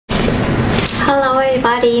Hello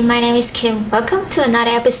everybody, my name is Kim. Welcome to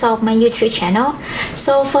another episode of my YouTube channel.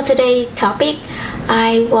 So for today's topic,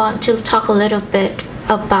 I want to talk a little bit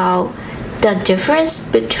about the difference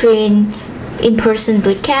between in-person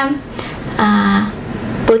bootcamp,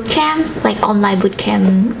 like online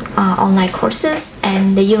bootcamp, online courses,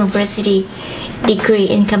 and the university degree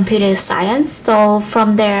in computer science. So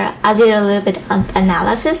from there, I did a little bit of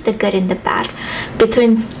analysis, the good and the bad,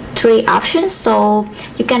 between three options, so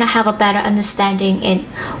you're gonna have a better understanding in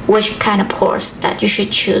which kind of course that you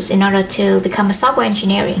should choose in order to become a software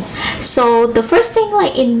engineering. So the first thing,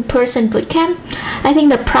 like in-person bootcamp, I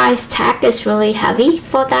think the price tag is really heavy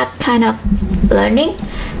for that kind of learning.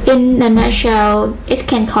 In a nutshell, it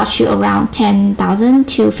can cost you around 10,000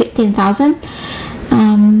 to 15,000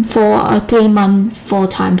 for a 3-month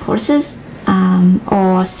full-time courses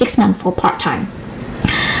or 6 months for part-time.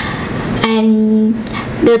 And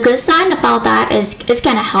the good sign about that is it's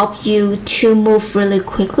gonna help you to move really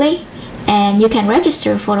quickly, and you can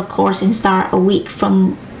register for the course and start a week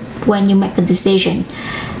from when you make a decision.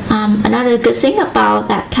 Another good thing about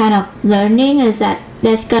that kind of learning is that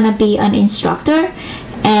there's gonna be an instructor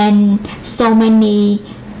and so many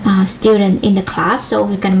students in the class, so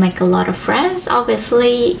we're gonna make a lot of friends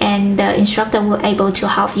obviously, and the instructor will able to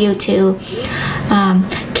help you to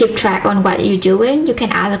keep track on what you're doing. You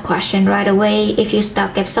can ask a question right away if you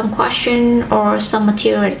stuck at some question or some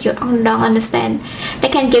material that you don't understand. They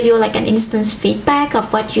can give you like an instant feedback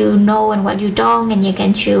of what you know and what you don't, and you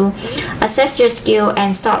can assess your skill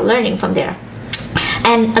and start learning from there.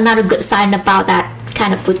 And another good sign about that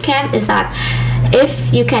kind of bootcamp is that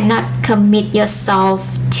if you cannot commit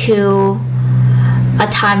yourself to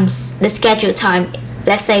the scheduled time,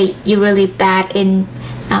 let's say you're really bad in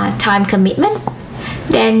time commitment,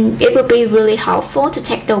 then it will be really helpful to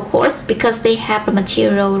take the course because they have the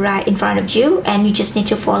material right in front of you and you just need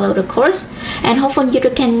to follow the course, and hopefully you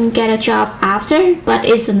can get a job after. But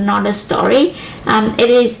it's another story. It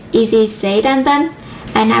is easy said than done,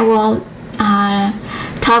 and I will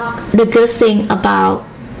talk the good thing about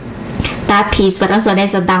that piece, but also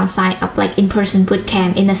there's a downside of like in-person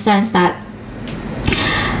bootcamp in the sense that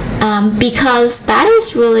because that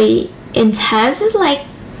is really intense. It's like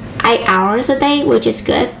 8 hours a day, which is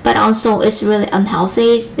good, but also it's really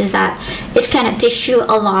unhealthy, is that it can teach you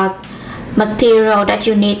a lot material that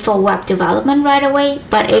you need for web development right away.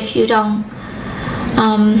 But if you don't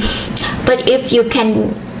but if you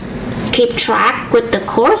can keep track with the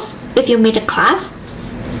course, if you meet a class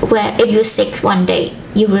where if you're sick one day,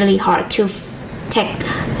 you're really hard to take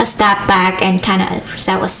a step back and kind of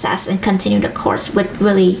self-assess and continue the course with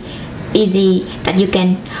really easy that you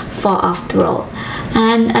can fall off the road.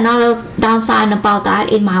 And another downside about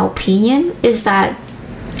that, in my opinion, is that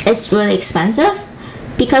it's really expensive,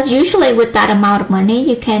 because usually with that amount of money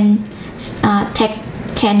you can take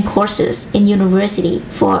 10 courses in university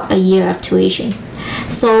for a year of tuition.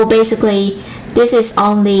 So basically this is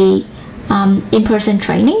only in-person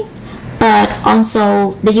training, but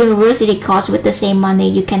also the university cost with the same money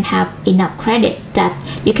you can have enough credit that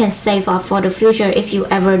you can save up for the future if you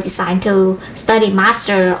ever decide to study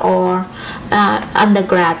master or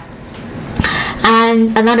undergrad.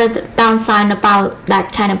 And another downside about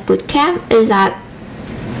that kind of bootcamp is that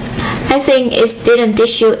I think it didn't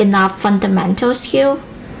teach you enough fundamental skill,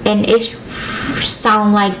 and it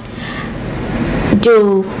sound like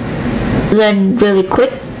do learn really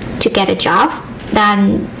quick to get a job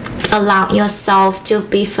than allow yourself to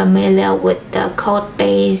be familiar with the code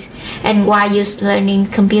base and why you're learning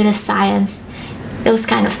computer science, those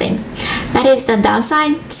kind of things. That is the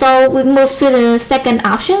downside. So we move to the second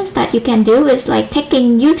options that you can do is like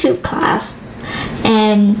taking YouTube class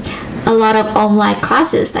and a lot of online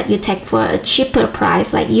classes that you take for a cheaper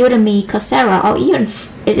price, like Udemy, Coursera, or even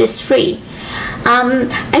it is free.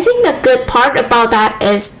 I think the good part about that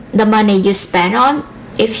is the money you spend on,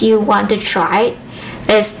 if you want to try,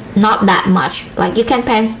 is not that much. Like you can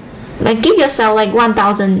pay, like give yourself like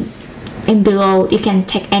 1,000 and below, you can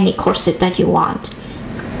take any courses that you want,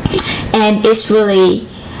 and it's really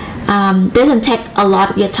doesn't take a lot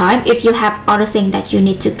of your time if you have other things that you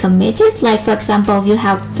need to commit it. Like for example, if you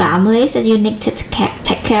have families that you need to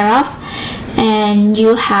take care of, and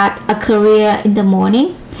you had a career in the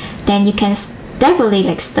morning, then you can definitely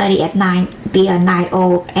like study at night, be a night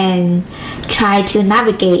owl, and try to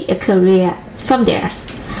navigate a career from there.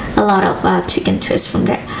 A lot of trick and twist from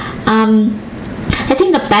there. I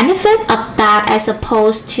think the benefit of that as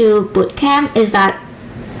opposed to bootcamp is that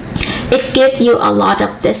it gives you a lot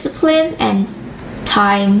of discipline and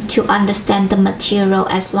time to understand the material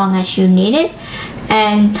as long as you need it,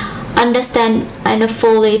 and understand in a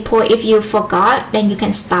fully point. If you forgot, then you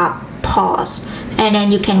can stop, pause and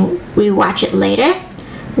then you can rewatch it later.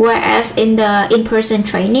 Whereas in the in-person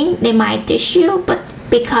training, they might teach you, but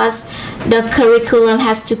because the curriculum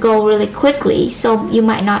has to go really quickly, so you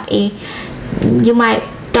might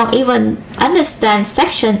don't even understand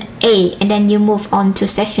section A and then you move on to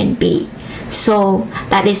section B. So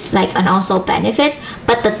that is like an also benefit.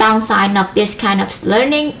 But the downside of this kind of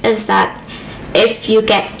learning is that if you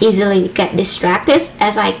easily get distracted,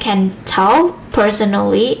 as I can tell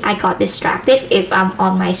personally, I got distracted if I'm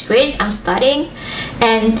on my screen, I'm studying,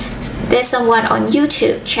 and there's someone on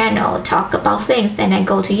YouTube channel talk about things, then I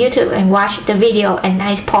go to YouTube and watch the video and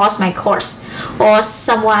I pause my course. Or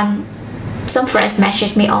some friends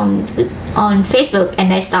message me on Facebook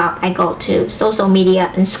and I stop. I go to social media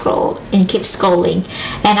and scroll and keep scrolling,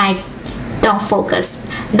 and I don't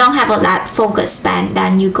have a lot focus span.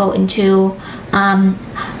 Then you go into an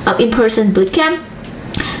in-person bootcamp.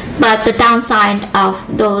 But the downside of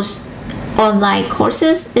those online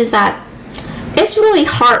courses is that it's really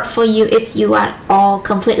hard for you if you are all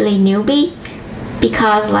completely newbie,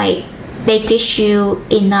 because like they teach you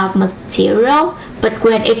enough material, but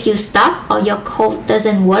if you stop or your code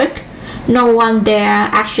doesn't work, no one there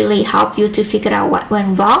actually help you to figure out what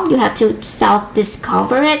went wrong. You have to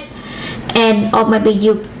self-discover it, or maybe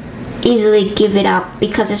you easily give it up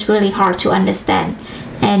because it's really hard to understand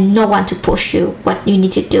and no one to push you what you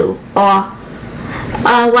need to do. Or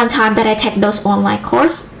one time that I take those online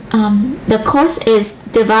course, the course is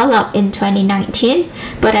developed in 2019,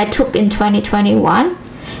 but I took in 2021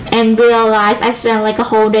 and realized I spent like a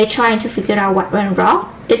whole day trying to figure out what went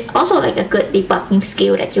wrong. It's also like a good debugging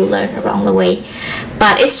skill that you learn along the way.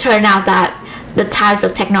 But it's turned out that the types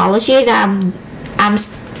of technology that I'm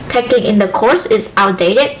taking in the course is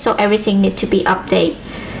outdated, so everything needs to be updated,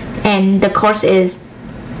 and the course is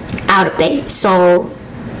out of date. So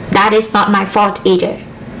that is not my fault either.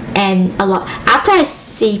 And a lot after I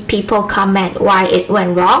see people comment why it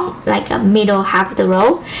went wrong, like a middle half of the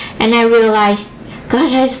row, and I realized,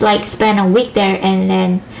 gosh, I just like spent a week there, and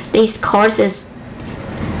then these courses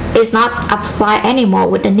is not applied anymore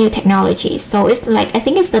with the new technology. So it's like, I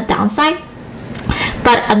think it's the downside.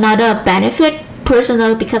 But another benefit,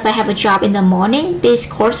 personally, because I have a job in the morning, these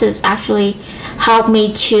courses actually help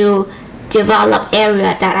me to develop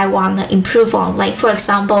area that I want to improve on. Like for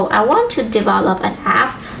example, I want to develop an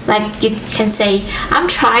app. Like you can say, I'm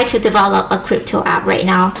trying to develop a crypto app right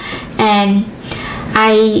now, and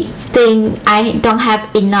I think I don't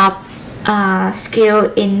have enough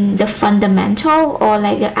skill in the fundamental or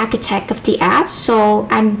like the architect of the app. So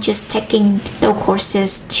I'm just taking the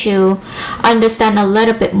courses to understand a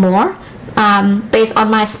little bit more based on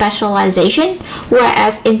my specialization.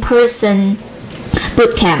 Whereas in person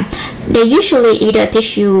bootcamp, they usually either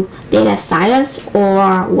teach you data science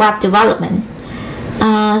or web development.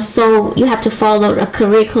 So you have to follow a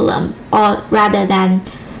curriculum, or rather than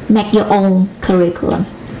make your own curriculum,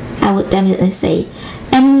 I would definitely say.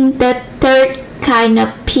 And the third kind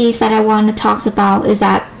of piece that I want to talk about is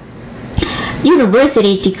that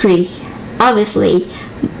university degree. Obviously,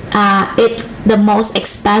 it's the most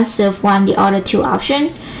expensive one. The other two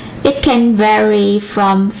options, it can vary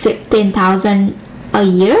from 15,000 a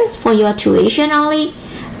year for your tuition only,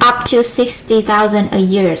 up to 60,000 a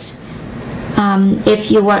year.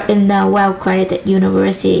 If you were in the well-credited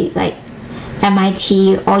university like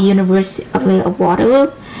MIT or University of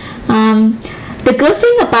Waterloo. The good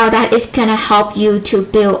thing about that is gonna help you to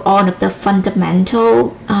build all of the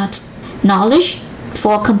fundamental knowledge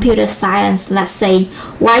for computer science. Let's say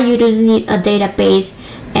why you do need a database,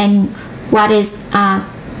 and what is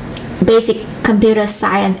basic computer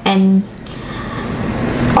science, and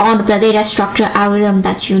all of the data structure algorithm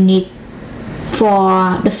that you need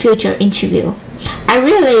for the future interview.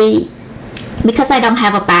 Because I don't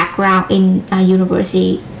have a background in a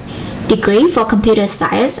university degree for computer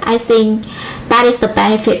science, I think that is the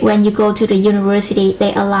benefit. When you go to the university,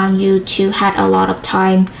 they allow you to have a lot of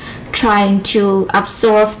time trying to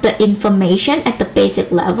absorb the information at the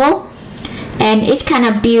basic level, and it's kind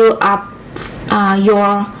of build up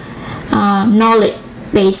your knowledge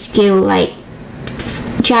based skill like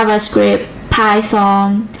JavaScript,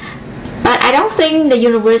 Python. But I don't think the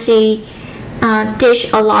university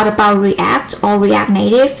teach a lot about React or React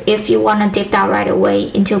Native if you want to deep dive right away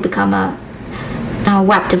into become a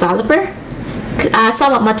web developer.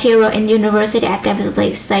 Some of material in university, I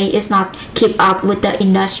definitely say, is not keep up with the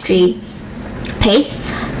industry pace.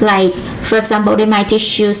 Like for example, they might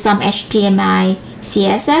teach you some HTML,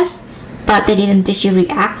 CSS, but they didn't teach you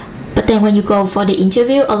React. But then when you go for the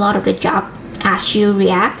interview, a lot of the job asks you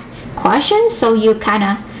React questions, so you kind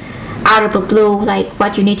of out of the blue like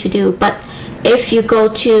what you need to do. But if you go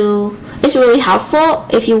to it's really helpful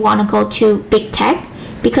if you want to go to big tech,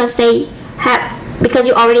 because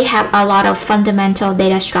you already have a lot of fundamental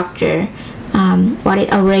data structure, what is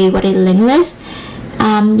array, what is linked list.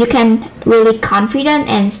 You can really confident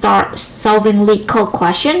and start solving leak code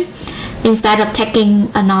question instead of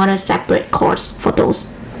taking another separate course for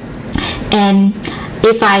those. And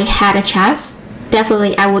if I had a chance,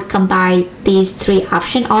 definitely I would combine these three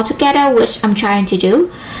options all together, which I'm trying to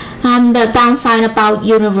do. The downside about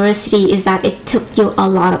university is that it took you a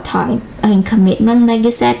lot of time and commitment. Like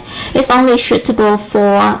you said, it's only suitable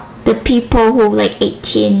for the people who like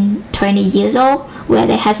 18, 20 years old, where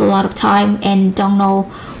they has a lot of time and don't know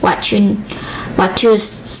what to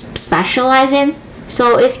specialize in.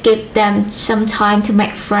 So it's give them some time to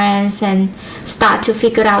make friends and start to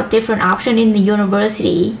figure out different options in the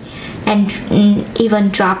university, and even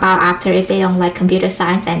drop out after if they don't like computer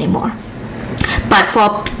science anymore. But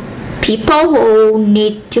for people who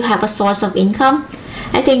need to have a source of income,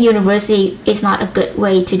 I think university is not a good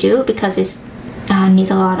way to do, because it's need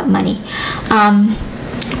a lot of money.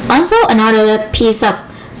 Also, another piece of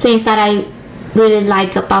things that I really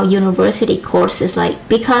like about university courses, like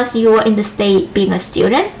because you are in the state being a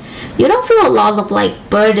student, you don't feel a lot of like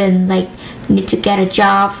burden, like need to get a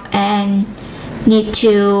job and need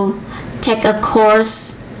to take a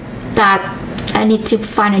course that I need to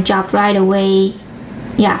find a job right away.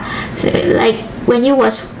 Yeah, so like when you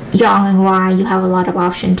was young and wild, you have a lot of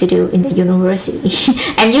options to do in the university.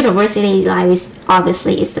 And university life is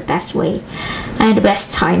obviously is the best way and the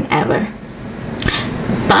best time ever.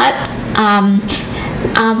 But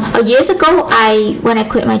years ago, when I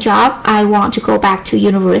quit my job, I want to go back to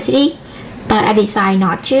university, but I decided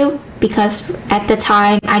not to, because at the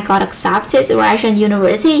time I got accepted to Russian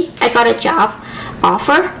university. I got a job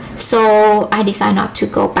offer, so I decided not to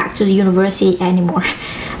go back to the university anymore,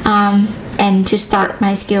 and to start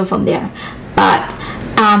my skill from there. But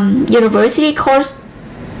university course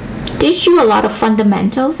teach you a lot of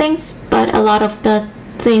fundamental things, but a lot of the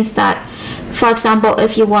things that, for example,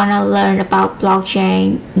 if you want to learn about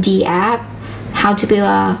blockchain, the app, how to build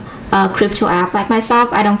a crypto app like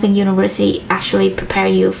myself, I don't think university actually prepare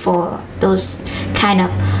you for those kind of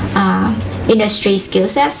industry skill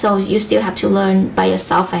sets, so you still have to learn by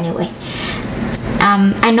yourself anyway.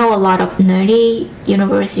 I know a lot of nerdy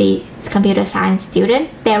university computer science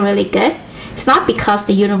students. They're really good. It's not because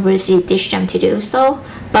the university teach them to do so,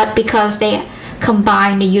 but because they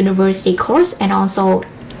combine the university course and also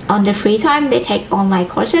on the free time they take online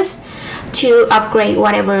courses to upgrade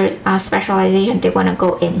whatever specialization they want to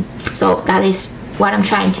go in. So that is what I'm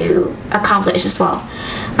trying to accomplish as well.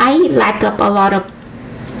 I lack up a lot of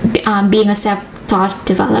being a self-taught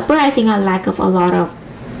developer. I think I lack of a lot of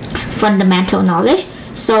fundamental knowledge,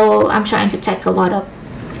 so I'm trying to take a lot of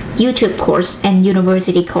YouTube course and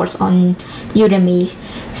university course on Udemy,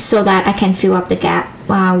 so that I can fill up the gap,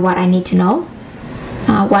 what I need to know,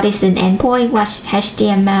 what is an endpoint, what's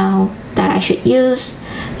HTML that I should use.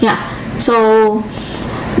 Yeah, so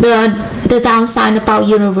the downside about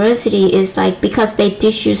university is like, because they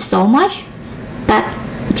teach you so much that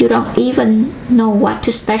you don't even know what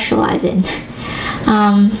to specialize in.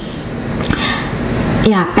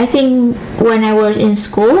 Yeah, I think when I was in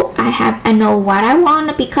school, I know what I want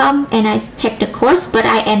to become, and I take the course, but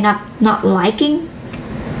I end up not liking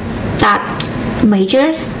that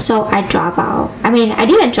majors, so I drop out. I mean, I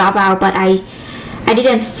didn't drop out, but I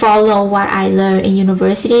didn't follow what I learned in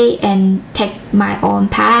university and take my own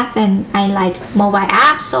path, and I like mobile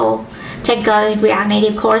apps, so take a React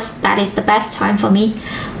Native course. That is the best time for me.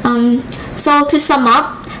 So to sum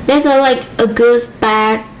up, there's a good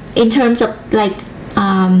bad in terms of like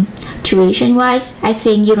tuition wise. I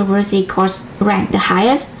think university course rank the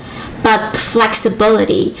highest, but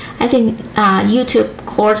flexibility, I think YouTube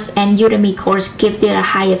course and Udemy course give you a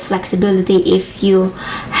higher flexibility if you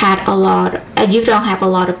you don't have a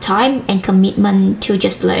lot of time and commitment to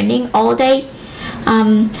just learning all day.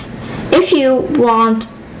 If you want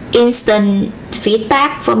instant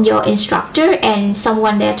feedback from your instructor and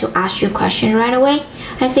someone there to ask you a question right away,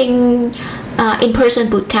 I think in-person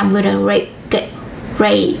bootcamp with a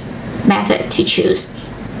great method to choose.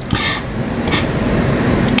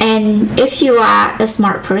 And if you are a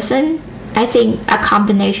smart person, I think a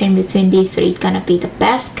combination between these three is gonna be the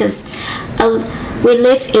best, because we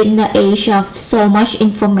live in the age of so much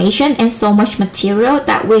information and so much material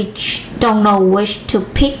that we don't know which to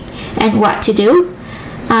pick and what to do.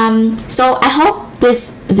 So I hope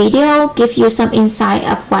this video gives you some insight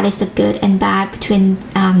of what is the good and bad between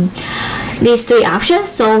these three options,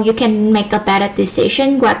 so you can make a better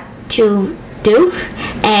decision what to do.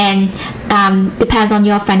 And depends on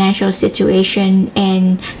your financial situation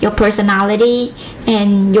and your personality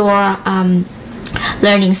and your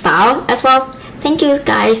learning style as well. Thank you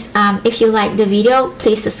guys. If you like the video,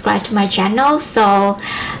 please subscribe to my channel. So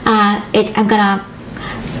I'm gonna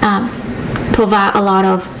provide a lot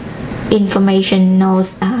of information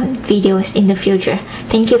notes videos in the future.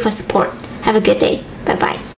 Thank you for support. Have a good day. Bye bye.